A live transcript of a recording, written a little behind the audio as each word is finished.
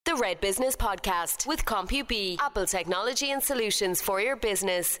The Red Business Podcast with CompuB, Apple technology and solutions for your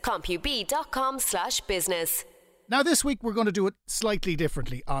business. CompuB.com/business. Now, this week we're going to do it slightly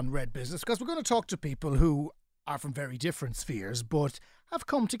differently on Red Business because we're going to talk to people who are from very different spheres but have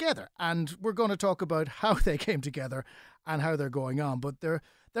come together, and we're going to talk about how they came together and how they're going on. But they're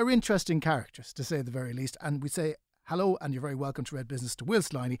interesting characters, to say the very least. And we say hello and you're very welcome to Red Business to Will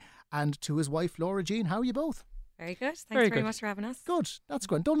Sliney and to his wife Laura Jean. How are you both? Very good. Thanks very much for having us. Good. That's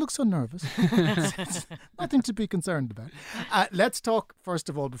good. Don't look so nervous. It's nothing to be concerned about. Let's talk, first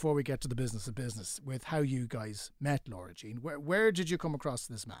of all, before we get to the business of business, with how you guys met Laura Jean. Where did you come across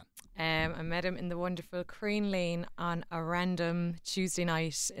this man? I met him in the wonderful Crane Lane on a random Tuesday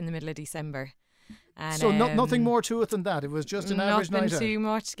night in the middle of December. And, so nothing more to it than that. It was just an average night out. Nothing too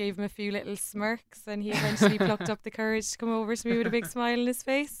much. Gave him a few little smirks, and he eventually plucked up the courage to come over to me with a big smile on his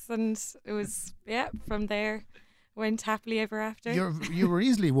face. And it was, from there, went happily ever after. You were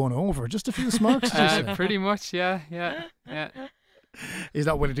easily won over. Just a few smirks. Pretty much, yeah. He's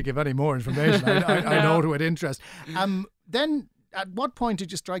not willing to give any more information. I know to it interest. Then, at what point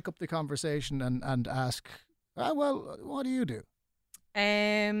did you strike up the conversation and ask, well, what do you do?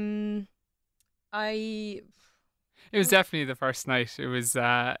 It was definitely the first night. It was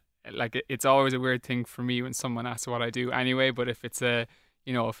it's always a weird thing for me when someone asks what I do anyway, but if it's a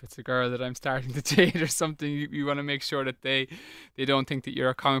girl that I'm starting to date or something, you want to make sure that they don't think that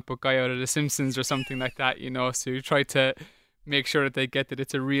you're a comic book guy out of The Simpsons or something like that, so you try to make sure that they get that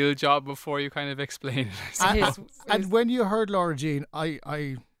it's a real job before you kind of explain it. And when you heard Laura Jean,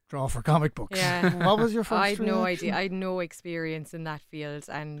 I draw for comic books. Yeah. What was your first I had reaction? no idea. I had no experience in that field,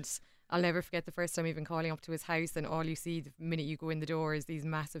 and I'll never forget the first time even calling up to his house, and all you see the minute you go in the door is these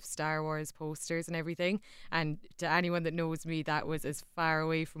massive Star Wars posters and everything. And to anyone that knows me, that was as far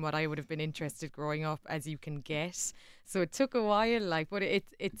away from what I would have been interested growing up as you can get. So it took a while, but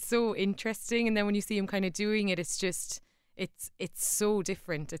it's so interesting. And then when you see him kind of doing it, it's just... It's so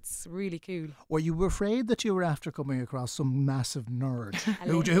different. It's really cool. Were you afraid that you were after coming across some massive nerd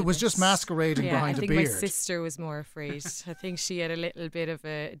who was just masquerading behind a beard? I think my sister was more afraid. I think she had a little bit of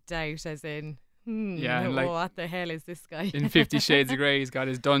a doubt, as in, what the hell is this guy? In 50 Shades of Grey, he's got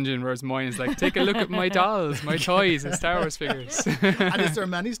his dungeon, whereas mine is like, take a look at my dolls, my toys, and Star Wars figures. And is there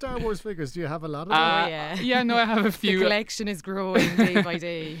many Star Wars figures? Do you have a lot of them? Yeah, no, I have a few. The collection is growing day by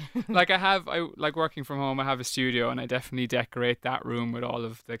day. I like working from home. I have a studio, and I definitely decorate that room with all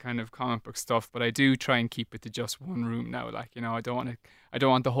of the kind of comic book stuff. But I do try and keep it to just one room now. I don't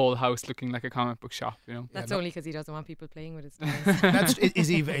want the whole house looking like a comic book shop. That's only because he doesn't want people playing with his toys.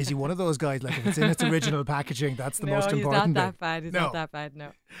 Is he one of those guys? Like, if it's in its original packaging, that's the most important No, thing. He's not that bad.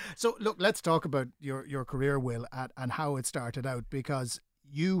 No. So look, let's talk about your career, Will, and how it started out, because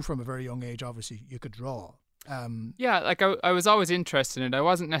you, from a very young age, obviously you could draw. I was always interested in it. I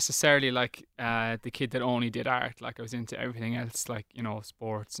wasn't necessarily the kid that only did art. I was into everything else,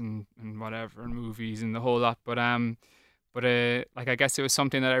 sports and whatever, and movies and the whole lot. But I guess it was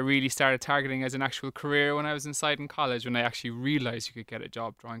something that I really started targeting as an actual career when I was in college, when I actually realised you could get a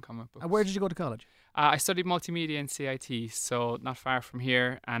job drawing comic books. And where did you go to college? I studied multimedia in CIT, so not far from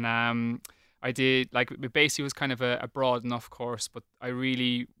here. And I did, it basically was kind of a broad enough course, but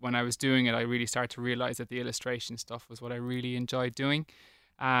when I was doing it, I really started to realise that the illustration stuff was what I really enjoyed doing.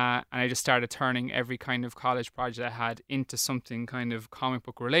 And I just started turning every kind of college project I had into something kind of comic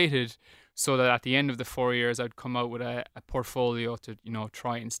book related, so that at the end of the 4 years I'd come out with a portfolio to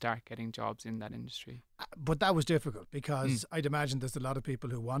try and start getting jobs in that industry. But that was difficult because I'd imagine there's a lot of people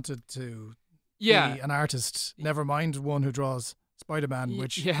who wanted to be an artist, never mind one who draws Spider-Man,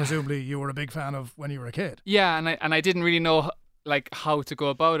 which presumably you were a big fan of when you were a kid. Yeah, and I didn't really know how to go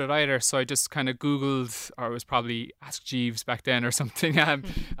about it either, so I just kind of Googled, or it was probably Ask Jeeves back then or something,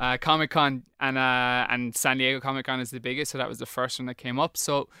 Comic-Con, and San Diego Comic-Con is the biggest, so that was the first one that came up.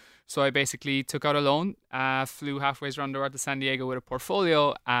 So I basically took out a loan, flew halfway around the world to San Diego with a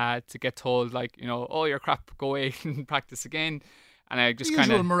portfolio to get told, oh, you're crap, go away and practice again. And I just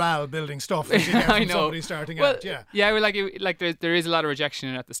kind of morale building stuff that you get from somebody starting out. There is a lot of rejection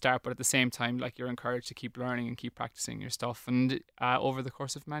in it at the start, but at the same time, you're encouraged to keep learning and keep practicing your stuff. And over the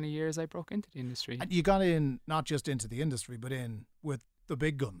course of many years, I broke into the industry. And you got in not just into the industry, but in with the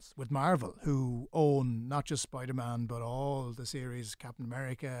big guns, with Marvel, who own not just Spider-Man, but all the series, Captain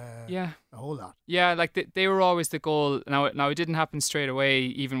America, a whole lot. Yeah, they were always the goal. Now it didn't happen straight away.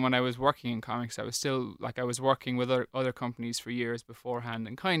 Even when I was working in comics, I was still I was working with other companies for years beforehand,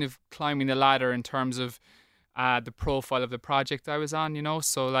 and kind of climbing the ladder in terms of the profile of the project I was on.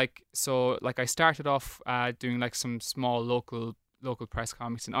 So I started off doing some small local press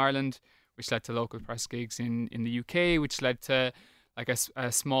comics in Ireland, which led to local press gigs in the UK, which led to like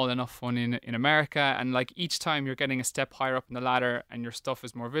a small enough one in America, and like each time you're getting a step higher up in the ladder and your stuff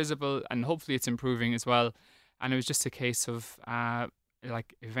is more visible, and hopefully it's improving as well. And it was just a case of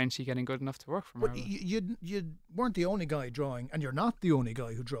like eventually getting good enough to work for Marvel. But you weren't the only guy drawing, and you're not the only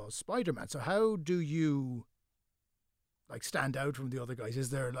guy who draws Spider-Man. So how do you like stand out from the other guys?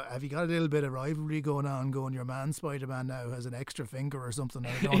 Is there have you got a little bit of rivalry going on? Going, your man Spider-Man now has an extra finger or something.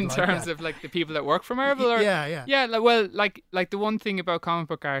 In terms of like the people that work for Marvel, or yeah. Like the one thing about comic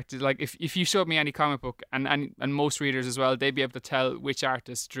book art is like if you showed me any comic book and most readers as well, they'd be able to tell which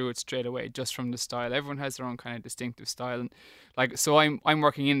artist drew it straight away just from the style. Everyone has their own kind of distinctive style, and like so I'm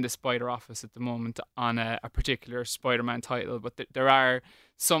working in the Spider Office at the moment on a particular Spider-Man title, but there are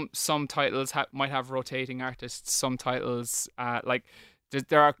some titles might have rotating artists. Some titles like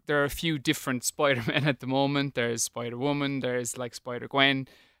there are a few different Spider-Men at the moment. There's Spider-Woman, there's like Spider-Gwen.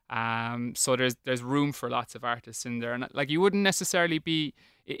 So there's room for lots of artists in there, and like you wouldn't necessarily be.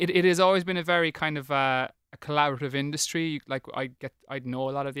 It has always been a very kind of a collaborative industry. Like I'd know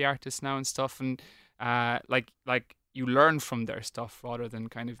a lot of the artists now and stuff, and like you learn from their stuff rather than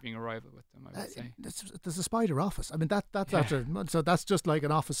kind of being a rival with them, I would say. There's a Spider Office. I mean, that's after. So that's just like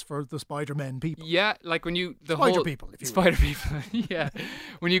an office for the Spider-Men people. Yeah, like when you Spider people, if you Spider people. Yeah,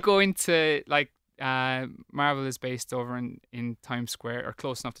 when you go into like Marvel is based over in Times Square, or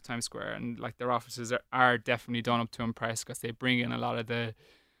close enough to Times Square, and like their offices are definitely done up to impress, because they bring in a lot of the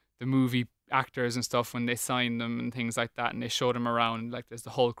movie actors and stuff when they sign them and things like that, and they show them around. Like there's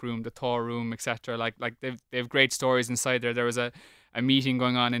the Hulk room, the Thor room, etc. Like they have great stories inside there. There was a meeting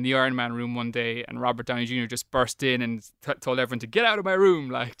going on in the Iron Man room one day, and Robert Downey Jr. just burst in and told everyone to get out of my room,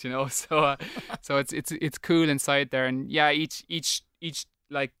 like, you know. So so it's cool inside there, and yeah, each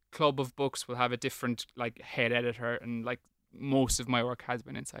like club of books will have a different like head editor, and like most of my work has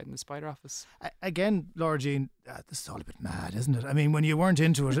been inside in the Spider Office. Again, Laura Jean, this is all a bit mad, isn't it? I mean, when you weren't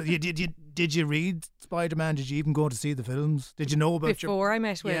into it, did you read Spider-Man? Did you even go to see the films? Did you know about before I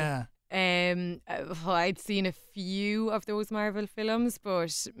met Will? Yeah. I'd seen a few of those Marvel films,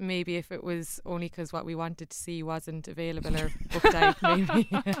 but maybe if it was only because what we wanted to see wasn't available or booked out, maybe.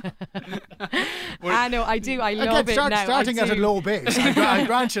 I know, I do. I love it now. Starting at a low base, I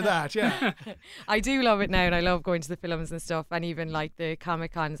grant you that, yeah. I do love it now, and I love going to the films and stuff, and even like the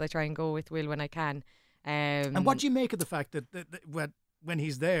Comic Cons, I try and go with Will when I can. And what do you make of the fact that when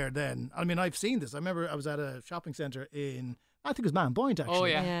he's there then, I mean, I've seen this. I remember I was at a shopping centre in, I think it was Man Point, actually. Oh,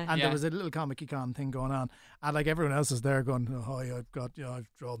 yeah. And there was a little Comic-Con thing going on. And like everyone else is there going, oh,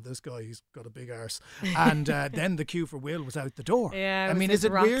 I've drawn this guy, he's got a big arse. And then the queue for Will was out the door. Yeah, I mean, is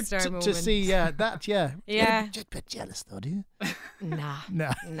it weird to see that? Yeah. Yeah. Just a bit jealous though, do you? Nah.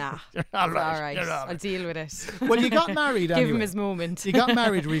 You're all right. All right. You're all I'll right. deal with it. Well, you got married anyway. Give him his moment. You got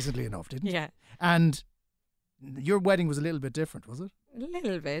married recently enough, didn't you? Yeah. And your wedding was a little bit different, was it? A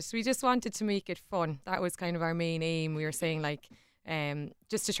little bit. We just wanted to make it fun. That was kind of our main aim. We were saying like,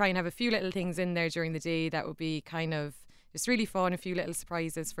 just to try and have a few little things in there during the day that would be kind of just really fun, a few little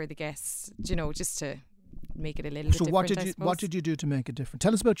surprises for the guests, you know, just to make it a little bit different. So what did you do to make it different?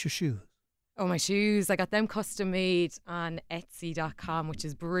 Tell us about your shoes. Oh, my shoes. I got them custom made on Etsy.com, which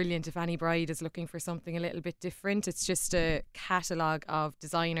is brilliant if any bride is looking for something a little bit different. It's just a catalogue of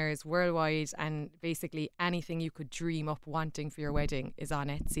designers worldwide, and basically anything you could dream up wanting for your wedding is on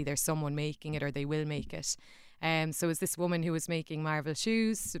Etsy. There's someone making it, or they will make it. So it's this woman who was making Marvel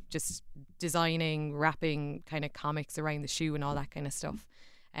shoes, just designing, wrapping kind of comics around the shoe and all that kind of stuff.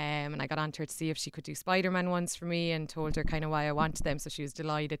 And I got on to her to see if she could do Spider-Man ones for me, and told her kind of why I wanted them, so she was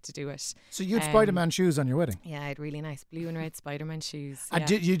delighted to do it. So you had Spider-Man shoes on your wedding? Yeah, I had really nice blue and red Spider-Man shoes. Yeah.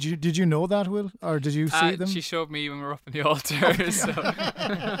 Did you know that, Will? Or did you see them? She showed me when we were up in the altar. So.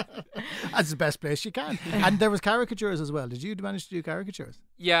 That's the best place you can. And there was caricatures as well. Did you manage to do caricatures?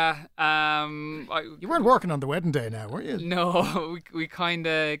 Yeah. You weren't working on the wedding day now, were you? No, we kind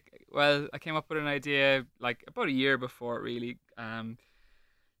of, well, I came up with an idea like about a year before, really.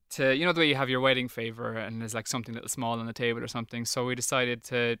 To, you know, the way you have your wedding favour and there's like something little small on the table or something. So we decided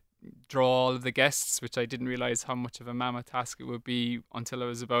to draw all of the guests, which I didn't realise how much of a mammoth task it would be until I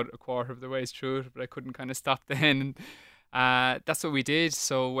was about a quarter of the way through it, but I couldn't kind of stop then. And that's what we did.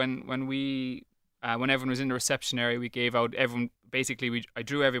 So when everyone was in the reception area, we gave out everyone, basically I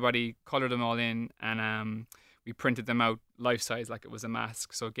drew everybody, coloured them all in, and we printed them out life size like it was a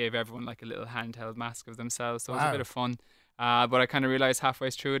mask. So it gave everyone like a little handheld mask of themselves. So it was a bit of fun. But I kind of realised halfway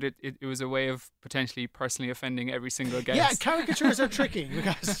through it was a way of potentially personally offending every single guest. Yeah, caricatures are tricky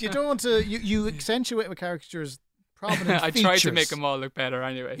because you don't want to, you accentuate with caricatures prominent I features. tried to make them all look better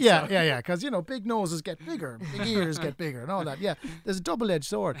anyway. Yeah, so. yeah, because, big noses get bigger, big ears get bigger and all that. Yeah, there's a double-edged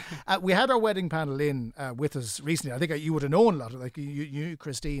sword. We had our wedding panel in with us recently. I think you would have known a lot of, like, you knew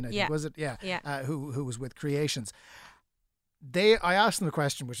Christine, I think, was it? Yeah. Who was with Creations. I asked them the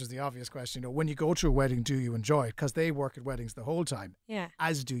question, which is the obvious question, when you go to a wedding, do you enjoy it? Because they work at weddings the whole time,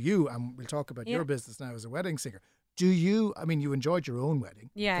 as do you, and we'll talk about your business now as a wedding singer. Do you, you enjoyed your own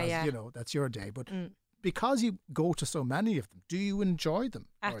wedding, that's your day, but because you go to so many of them, do you enjoy them?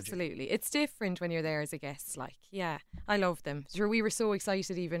 Absolutely. It's different when you're there as a guest. I love them. Sure, we were so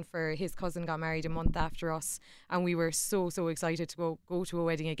excited even for his cousin got married a month after us, and we were so excited to go to a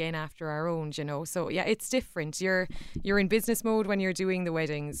wedding again after our own, So yeah, it's different. You're in business mode when you're doing the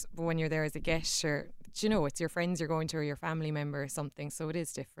weddings, but when you're there as a guest, sure, it's your friends you're going to or your family member or something, so it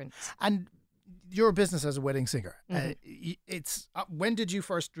is different. And your business as a wedding singer, it's when did you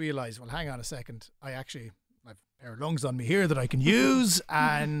first realise, well, hang on a second, I've a pair of lungs on me here that I can use,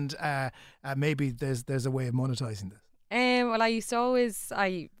 and maybe there's a way of monetising this? Well, I used to always,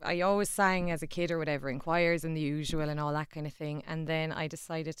 I always sang as a kid or whatever, in choirs and the usual and all that kind of thing, and then I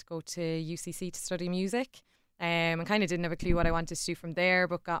decided to go to UCC to study music. And kind of didn't have a clue what I wanted to do from there,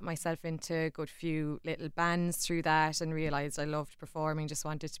 but got myself into a good few little bands through that and realised I loved performing, just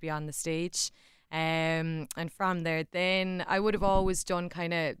wanted to be on the stage. And from there, then I would have always done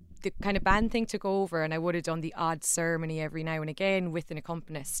the kind of band thing took over, and I would have done the odd ceremony every now and again with an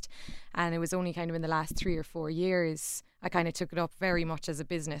accompanist. And it was only kind of in the last 3 or 4 years I kind of took it up very much as a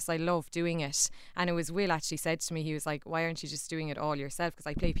business. I love doing it. And it was Will actually said to me, he was like, why aren't you just doing it all yourself? Because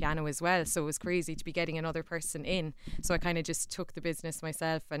I play piano as well. So it was crazy to be getting another person in. So I kind of just took the business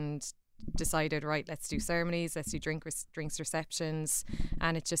myself and decided, right, let's do ceremonies, let's do drinks receptions,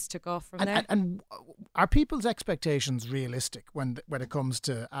 and it just took off from there. And are people's expectations realistic when it comes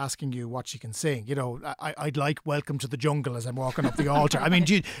to asking you what you can sing? I'd like Welcome to the Jungle as I'm walking up the altar.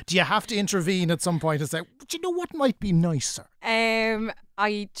 Do you have to intervene at some point and say, do you know what might be nicer?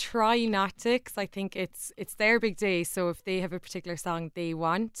 I try not to, because I think it's their big day, so if they have a particular song they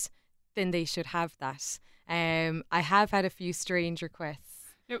want, then they should have that. I have had a few strange requests.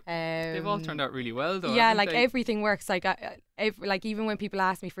 They've all turned out really well, though. Yeah, everything works. Even when people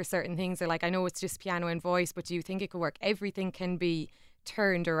ask me for certain things, they're like, I know it's just piano and voice, but do you think it could work? Everything can be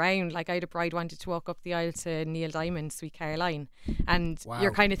turned around. Like, I had a bride wanted to walk up the aisle to Neil Diamond's Sweet Caroline, and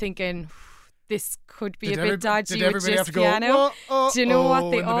you're kind of thinking, this could be a bit dodgy with just piano. Do you know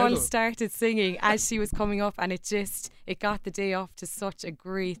what? They all started singing as she was coming up, and it got the day off to such a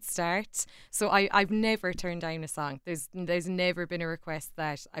great start. So I've never turned down a song. There's never been a request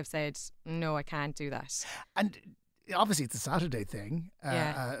that I've said, no, I can't do that. And obviously it's a Saturday thing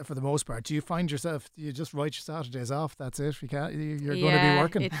for the most part. Do you find yourself, you just write your Saturdays off, that's it, you're going to be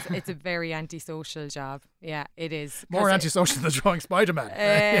working? It's a very antisocial job. Yeah, it is. More antisocial than drawing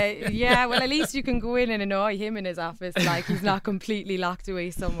Spider-Man. Yeah, well, at least you can go in and annoy him in his office, like he's not completely locked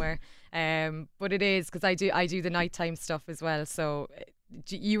away somewhere. But it is, because I do the nighttime stuff as well, so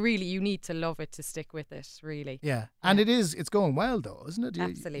you need to love it to stick with it, really. Yeah, and it's going well though, isn't it?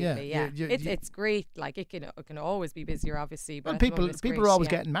 Absolutely, yeah. It's great. Like it can always be busier, obviously. But people are always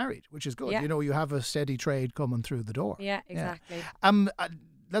getting married, which is good. Yeah. You have a steady trade coming through the door. Yeah, exactly. Yeah.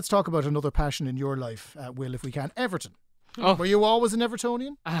 Let's talk about another passion in your life, Will, if we can. Everton. Oh. Were you always an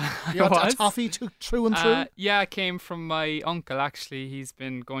Evertonian? You had a toffee through and through? Yeah, I came from my uncle, actually. He's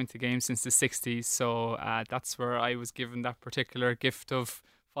been going to games since the 60s, so that's where I was given that particular gift of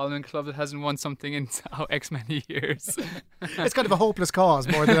following a club that hasn't won something in X many years. It's kind of a hopeless cause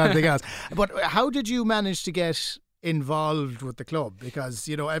more than anything else. But how did you manage to get involved with the club? Because,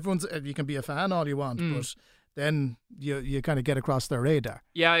 you can be a fan all you want, but then you kind of get across their radar.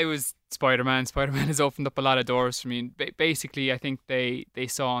 Yeah, it was Spider-Man. Spider-Man has opened up a lot of doors for me. Basically, I think they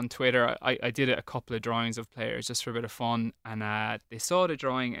saw on Twitter, I did a couple of drawings of players just for a bit of fun, and they saw the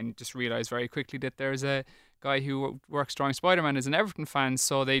drawing and just realised very quickly that there's a guy who works drawing Spider-Man as an Everton fan,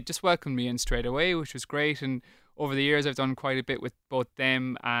 so they just welcomed me in straight away, which was great. And over the years I've done quite a bit with both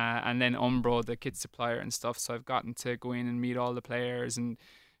them and then Umbro, the kit supplier and stuff, so I've gotten to go in and meet all the players, and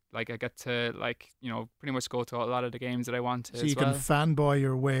I get to pretty much go to a lot of the games that I want to. So you can fanboy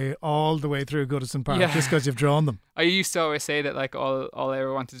your way all the way through Goodison Park just because you've drawn them. I used to always say that all I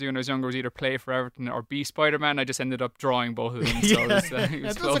ever wanted to do when I was younger was either play for Everton or be Spider-Man. I just ended up drawing both of them, so it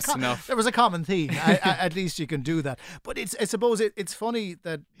was close enough. There was a common theme. At least you can do that. But I suppose it's funny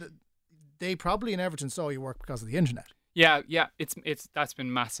that they probably in Everton saw you work because of the internet. Yeah, it's that's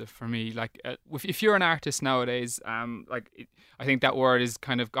been massive for me. Like, if you're an artist nowadays, I think that word is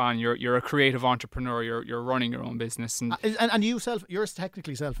kind of gone. You're a creative entrepreneur. You're running your own business, and you're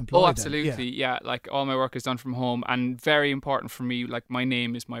technically self-employed. Oh, absolutely, yeah. Like, all my work is done from home, and very important for me. Like, my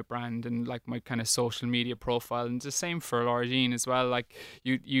name is my brand, and like my kind of social media profile, and it's the same for Laura Jean as well. Like,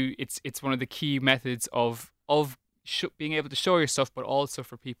 it's one of the key methods of being able to show your stuff, but also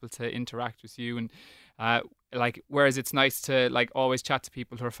for people to interact with you. And like, whereas it's nice to like always chat to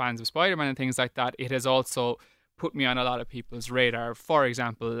people who are fans of Spider-Man and things like that, it has also put me on a lot of people's radar. For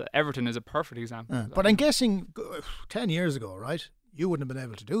example, Everton is a perfect example. But I'm guessing 10 years ago, right, you wouldn't have been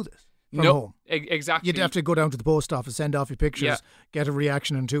able to do this from no, home. Exactly. You'd have to go down to the post office, send off your pictures, get a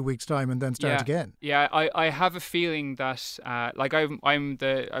reaction in 2 weeks' time, and then start again. Yeah, I have a feeling that like I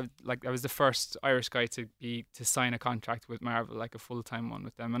was the first Irish guy to sign a contract with Marvel, like a full-time one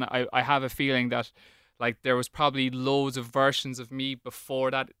with them, and I have a feeling that like there was probably loads of versions of me before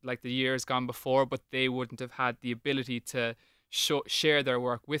that, like the years gone before, but they wouldn't have had the ability to share their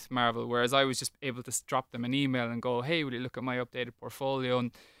work with Marvel, whereas I was just able to drop them an email and go, hey, will you look at my updated portfolio? And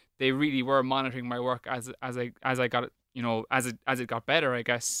they really were monitoring my work as I got it, as it got better, I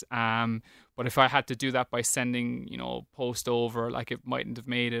guess. But if I had to do that by sending, post over, like, it mightn't have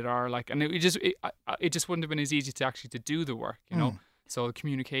made it, or like, and it just wouldn't have been as easy to actually to do the work, you know. So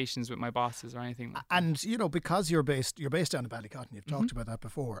communications with my bosses or anything like and that. Because you're based down in Ballycotton, you've talked about that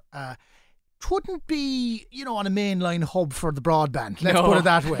before. Wouldn't be, on a mainline hub for the broadband. Let's put it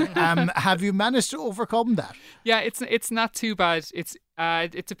that way. Have you managed to overcome that? Yeah, it's not too bad.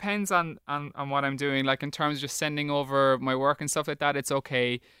 It depends on what I'm doing. Like, in terms of just sending over my work and stuff like that, it's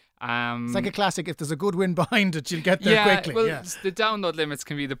okay. It's like a classic. If there's a good wind behind it, you'll get there quickly. Well, the download limits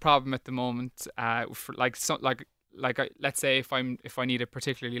can be the problem at the moment. Let's say if I need a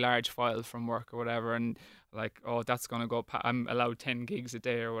particularly large file from work or whatever, and like, that's going to go I'm allowed 10 gigs a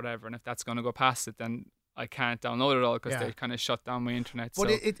day or whatever, and if that's going to go past it, then I can't download it all because they kind of shut down my internet. But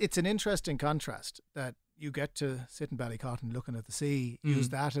it's an interesting contrast that you get to sit in Ballycotton looking at the sea, use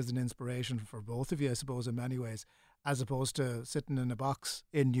that as an inspiration for both of you, I suppose, in many ways, as opposed to sitting in a box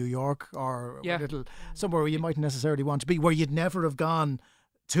in New York or somewhere where you mightn't necessarily want to be, where you'd never have gone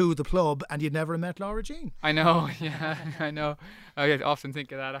to the club and you'd never met Laura Jean. I know, yeah, I know. I often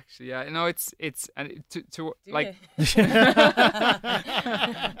think of that, actually. Yeah, it's and to like.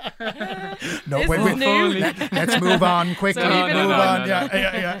 No, let's move on quickly. Move on.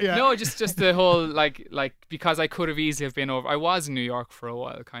 Yeah. No, just the whole like because I could have easily have been over. I was in New York for a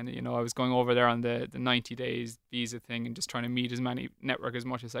while, kind of. I was going over there on the 90 days visa thing and just trying to meet as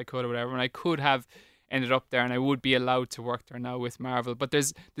much as I could or whatever. And I could have ended up there, and I would be allowed to work there now with Marvel, but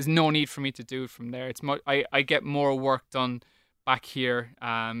there's no need for me to do it from there. It's I get more work done back here,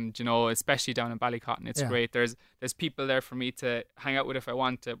 especially down in Ballycotton. It's great. There's people there for me to hang out with if I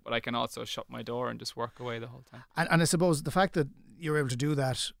want to, but I can also shut my door and just work away the whole time. And I suppose the fact that you're able to do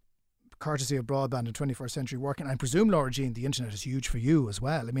that courtesy of broadband and 21st century working, I presume, Laura Jean, the internet is huge for you as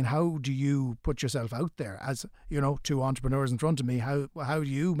well. I mean, how do you put yourself out there? As two entrepreneurs in front of me, how do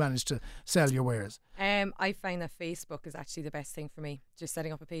you manage to sell your wares? I find that Facebook is actually the best thing for me. Just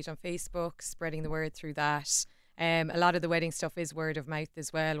setting up a page on Facebook, spreading the word through that. A lot of the wedding stuff is word of mouth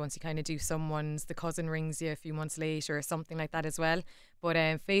as well. Once you kind of do the cousin rings you a few months later or something like that as well. But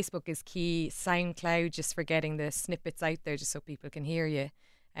Facebook is key. SoundCloud, just for getting the snippets out there just so people can hear you.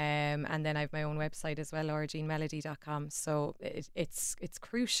 And then I have my own website as well, laurajeanmelody.com. So it's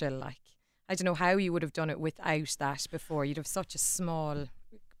crucial. Like, I don't know how you would have done it without that before. You'd have such a small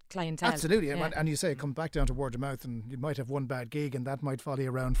clientele. Absolutely, and you say come back down to word of mouth, and you might have one bad gig, and that might follow you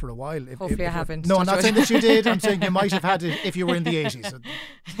around for a while. Hopefully, I haven't. No, I'm not saying that you did. I'm saying you might have had it if you were in the 80s.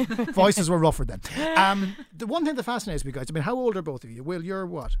 So voices were rougher then. The one thing that fascinates me, guys, I mean, how old are both of you? Will, you're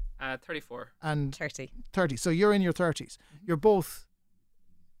what? 34 and 30. 30. So you're in your 30s. You're both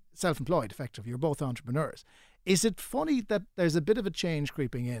self-employed, effectively. You're both entrepreneurs. Is it funny that there's a bit of a change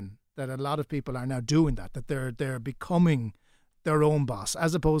creeping in, that a lot of people are now doing that they're becoming their own boss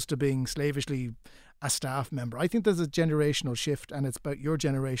as opposed to being slavishly a staff member? I think there's a generational shift, and it's about your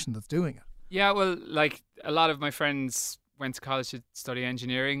generation that's doing it. Yeah, well, like, a lot of my friends went to college to study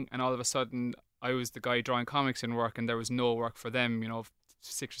engineering, and all of a sudden I was the guy drawing comics in work, and there was no work for them,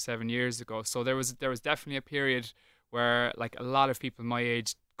 6 or 7 years ago. So there was definitely a period where, like, a lot of people my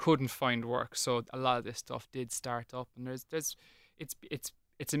age couldn't find work, so a lot of this stuff did start up, and it's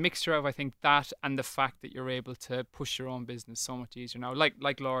it's a mixture of, I think, that and the fact that you're able to push your own business so much easier now,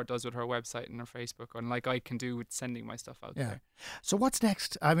 like Laura does with her website and her Facebook, and like I can do with sending my stuff out there. So what's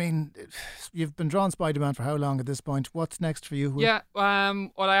next? I mean, you've been drawing Spider-Man for how long at this point? What's next for you? Yeah, well,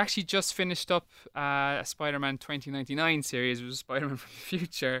 I actually just finished up a Spider-Man 2099 series, which was Spider-Man from the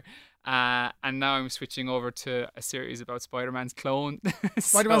future. And now I'm switching over to a series about Spider-Man's clone.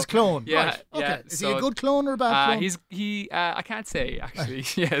 Spider-Man's clone? Yeah. Right. Okay. Yeah. Is he a good clone or a bad clone? I can't say, actually.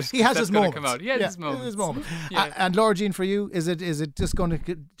 Yes, he has his moments. Come out. He has his moments. Yeah. And Laura Jean, for you, is it just going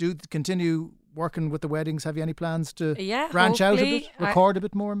to continue working with the weddings? Have you any plans to branch out a bit, record a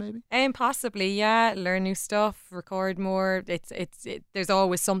bit more maybe? Possibly, learn new stuff, record more. There's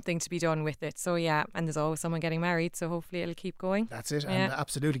always something to be done with it. So and there's always someone getting married, so hopefully it'll keep going. That's it. And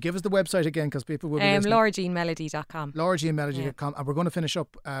absolutely, give us the website again, because people will be listening. LauraJeanMelody.com. LauraJeanMelody.com. And we're going to finish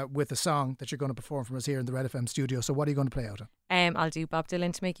up with a song that you're going to perform from us here in the Red FM studio. So what are you going to play out on? I'll do Bob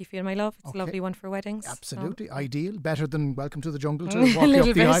Dylan, To Make You Feel My Love. It's a lovely one for weddings. Absolutely, ideal. Better than Welcome to the Jungle to walk you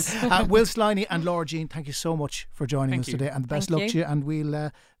up the aisle. Will Sliney and Laura Jean, thank you so much for joining us today, and the best luck to you. And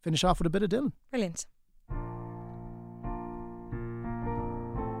we'll finish off with a bit of Dylan. Brilliant.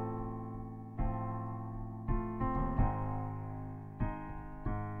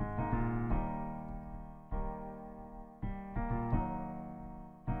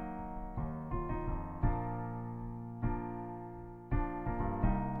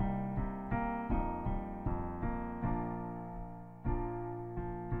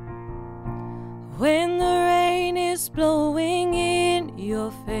 When the rain is blowing in your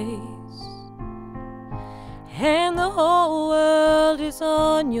face and the whole world is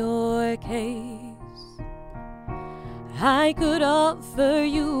on your case, I could offer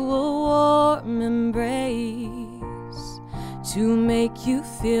you a warm embrace to make you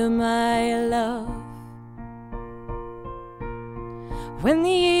feel my love. When the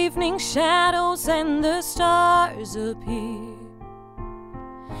evening shadows and the stars appear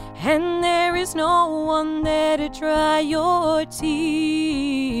and there is no one there to dry your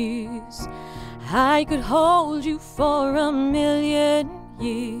tears, I could hold you for 1,000,000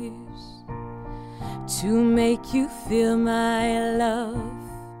 years to make you feel my love.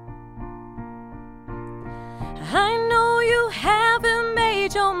 I know you haven't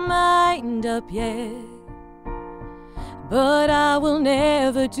made your mind up yet, but I will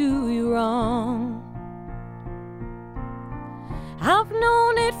never do you wrong. I've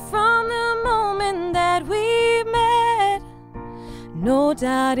known it from the moment that we met. No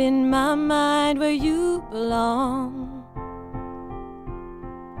doubt in my mind where you belong.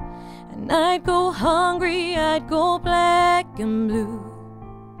 And I'd go hungry, I'd go black and blue,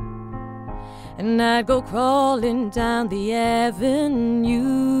 and I'd go crawling down the avenue.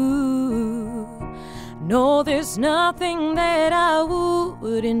 No, there's nothing that I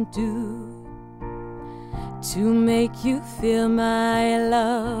wouldn't do to make you feel my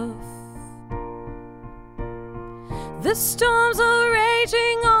love. The storms are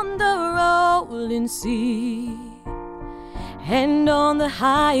raging on the rolling sea and on the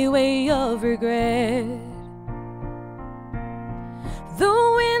highway of regret. The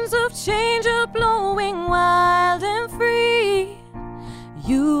winds of change are blowing wild and free.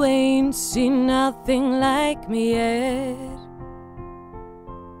 You ain't seen nothing like me yet.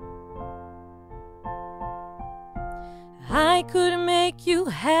 I could make you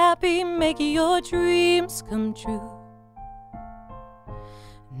happy, make your dreams come true.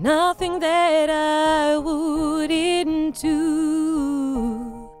 Nothing that I wouldn't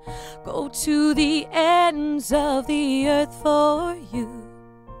do. Go to the ends of the earth for you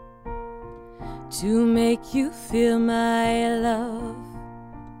to make you feel my love.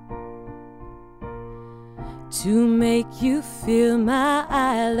 To make you feel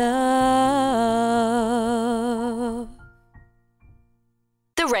my love.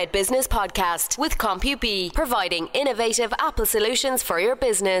 The Red Business Podcast with CompuB, providing innovative Apple solutions for your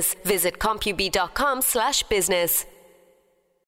business. Visit compub.com/business.